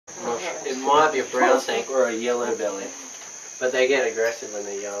It might be a brown snake or a yellow belly, but they get aggressive when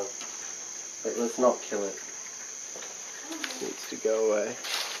they're young. But let's not kill it. It needs to go away.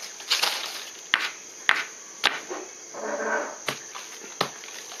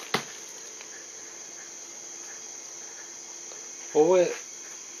 Well,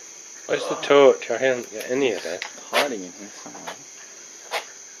 where's the torch? I haven't got any of that. Hiding in here somewhere.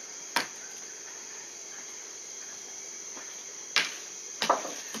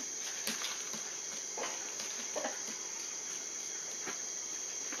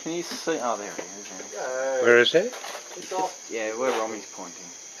 Can you see? Oh, there he is. Where is it? It's off. Yeah, where Romy's pointing.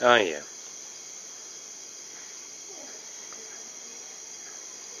 Oh, yeah.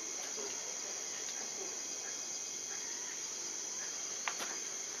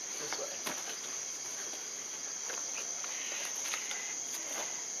 This way.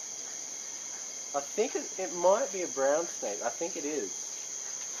 I think it might be a brown snake. I think it is.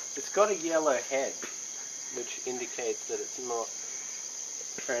 It's got a yellow head, which indicates that it's not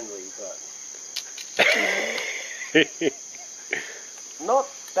friendly, but not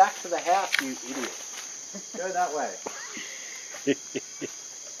back to the house, you idiot. Go that way.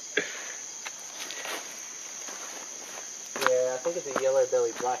 Yeah, I think it's a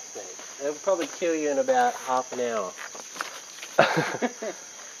yellow-bellied black snake. It'll probably kill you in about half an hour.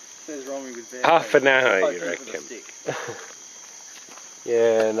 Says Romy with bare Half an hour, poking you with a reckon? stick.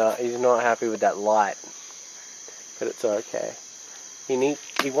 Yeah, no, he's not happy with that light, but it's okay.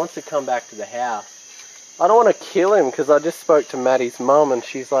 He wants to come back to the house. I don't want to kill him because I just spoke to Maddie's mum and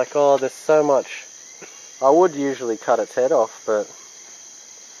she's like, oh, there's so much. I would usually cut its head off, but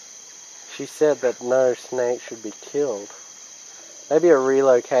she said that no snake should be killed. Maybe a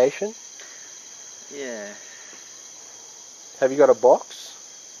relocation? Yeah. Have you got a box?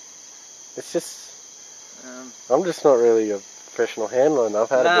 It's just... I'm just not really a professional handler and I've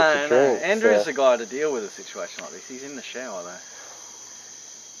had a bit to drink. Andrew's so. the guy to deal with a situation like this. He's in the shower though.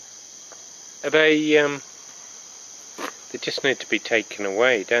 They just need to be taken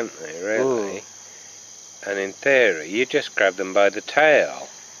away, don't they, really? Mm. And in theory, you just grab them by the tail.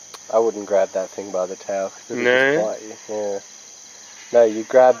 I wouldn't grab that thing by the tail because it No? would just bite you. Yeah. No, you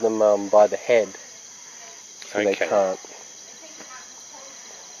grab them by the head so they Okay. can't.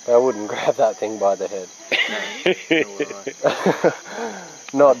 But I wouldn't grab that thing by the head.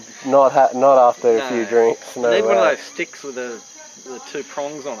 not after a few drinks. No You need way. one of those sticks with the two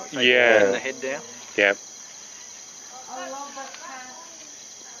prongs on it so you Yeah. can turn the head down. Yeah.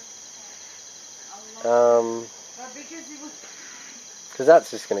 Because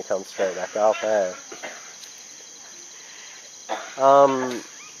that's just going to come straight back up, eh?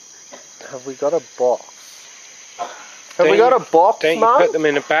 Have we got a box? Have we got a box, Don't you Mum? put them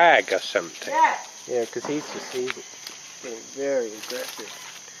in a bag or something? Yeah, because he's getting very aggressive.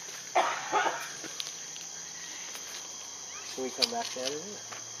 Can we come back down in here?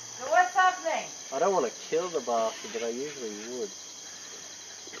 So what's happening? I don't want to kill the bastard, but I usually would.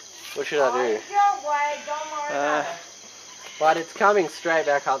 What should I do? It's your way, don't worry about it. But it's coming straight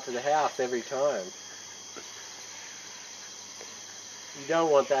back up to the house every time. You don't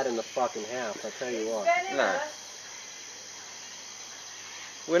want that in the fucking house, I tell you what. No.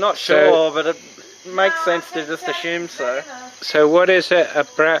 We're not sure, but it makes sense to just assume so. So what is it? A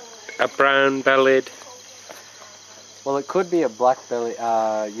brown-bellied? Well, it could be a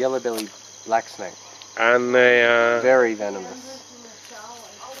yellow-bellied black snake. And they are... Very venomous.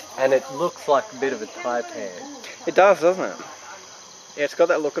 And it looks like a bit of a Taipei. It does, doesn't it? Yeah, it's got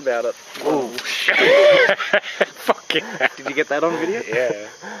that look about it. Ooh. Fucking hell. Did you get that on video? Yeah.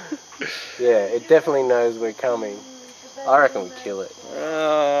 Yeah, it definitely knows we're coming. I reckon we kill it.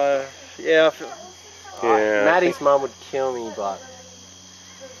 Yeah, I feel... Yeah. Maddie's mum would kill me, but...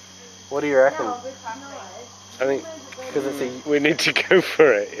 What do you reckon? I think Because it's a... we need to go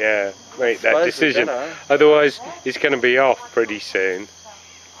for it, yeah. Make that Suppose we decision. better. Otherwise, it's going to be off pretty soon.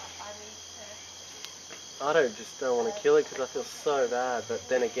 I just don't want to kill it because I feel so bad. But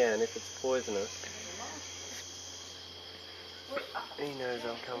then again, if it's poisonous... He knows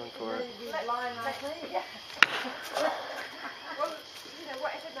I'm coming for it.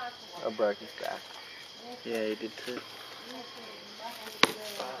 I broke his back. Yeah, he did too.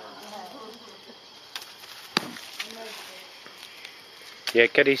 Yeah,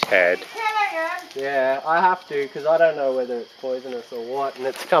 get his head. Yeah, I have to because I don't know whether it's poisonous or what, and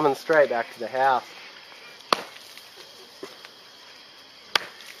it's coming straight back to the house.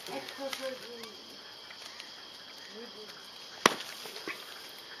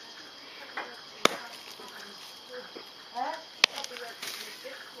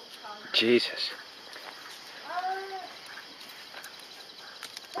 Jesus.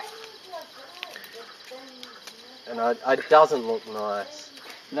 And it doesn't look nice.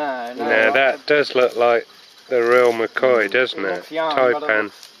 No, No, that does look like the real McCoy, doesn't it? looks young, but it Taipan.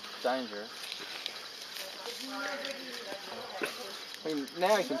 looks dangerous. I mean,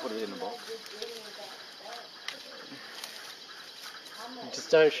 now you can put it in the box.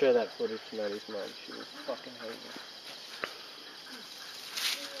 Just don't show that footage to Maddie's mum. She will fucking hate me.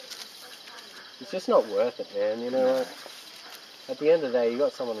 It's just not worth it, man. You know what? At the end of the day, you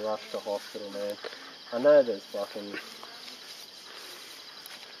got someone rushed to hospital, man. I know there's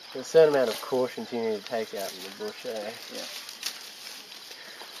a certain amount of caution you need to take out in the bush, eh? Yeah.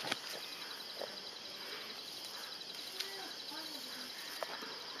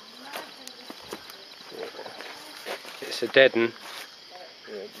 It's a dead one.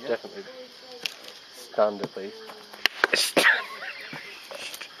 Yeah, definitely stunned at least.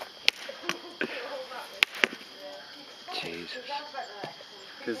 Jesus.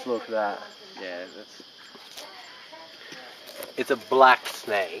 Because look at that. Yeah, that's... It's a black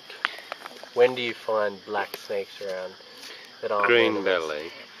snake. When do you find black snakes around that aren't Green venomous?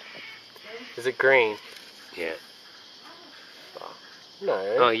 belly. Is it green? Yeah. No.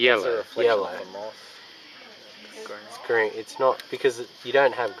 Oh, yellow. Yellow. moss. It's green. It's not because you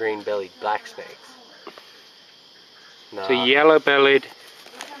don't have green-bellied black snakes. No. So yellow-bellied.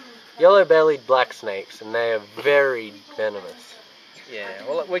 Yellow-bellied black snakes, and they are very venomous. Yeah,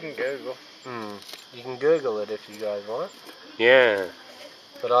 well, we can Google. You can Google it if you guys want. Yeah.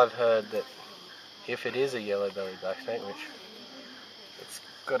 But I've heard that if it is a yellow-bellied black snake, which it's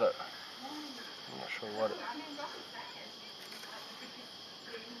got a... I'm not sure what it...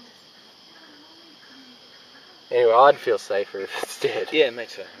 Anyway, I'd feel safer if it's dead. Yeah, me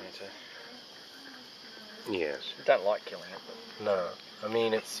too, me too. Yes. I don't like killing it, but... No, I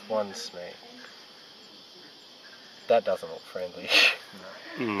mean it's one snake. That doesn't look friendly.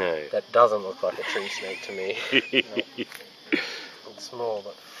 No. That doesn't look like a tree snake to me. It's small,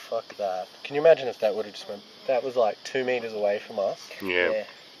 but fuck that. Can you imagine if that would have just went... That was like 2 meters away from us. Yeah. Yeah.